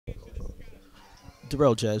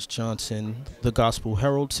Darrell Jazz Johnson, the Gospel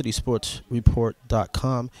Herald,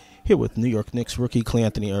 CitySportsReport.com, here with New York Knicks rookie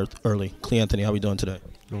Cleanthony Early. Cleanthony, how are we doing today?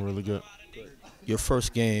 Doing really good. Your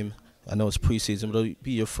first game, I know it's preseason, but it'll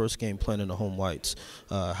be your first game playing in the home whites.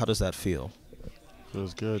 How does that feel?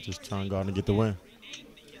 Feels good. Just trying to go out and get the win.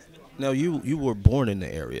 Now, you were born in the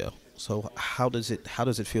area, so how does it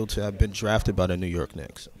feel to have been drafted by the New York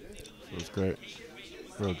Knicks? Feels great.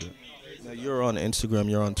 Real good. Now, you're on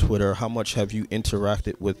Instagram, you're on Twitter. How much have you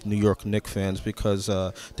interacted with New York Knicks fans? Because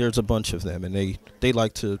there's a bunch of them, and they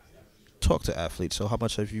like to talk to athletes. So how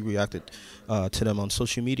much have you reacted to them on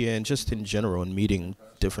social media and just in general and meeting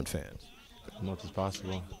different fans? As much as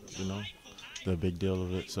possible, the big deal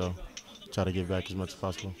of it. So try to give back as much as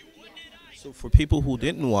possible. So for people who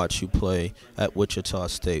didn't watch you play at Wichita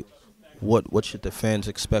State, what should the fans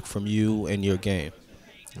expect from you and your game?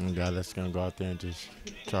 I'm a guy that's going to go out there and just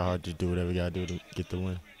try hard to do whatever you got to do to get the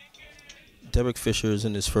win. Derek Fisher is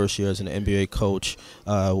in his first year as an NBA coach.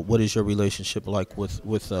 What is your relationship like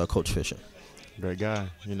with Coach Fisher? Great guy,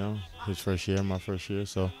 his first year, my first year.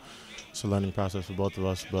 So it's a learning process for both of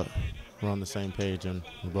us, but we're on the same page and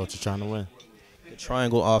we're both just trying to win. The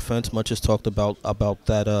triangle offense, much is talked about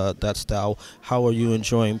that style. How are you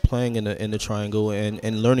enjoying playing in the triangle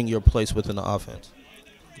and learning your place within the offense?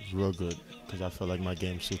 It's real good because I feel like my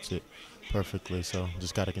game suits it perfectly, so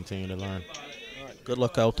just got to continue to learn. All right, good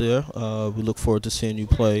luck out there. We look forward to seeing you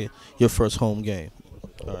play your first home game.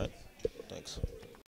 All right, thanks.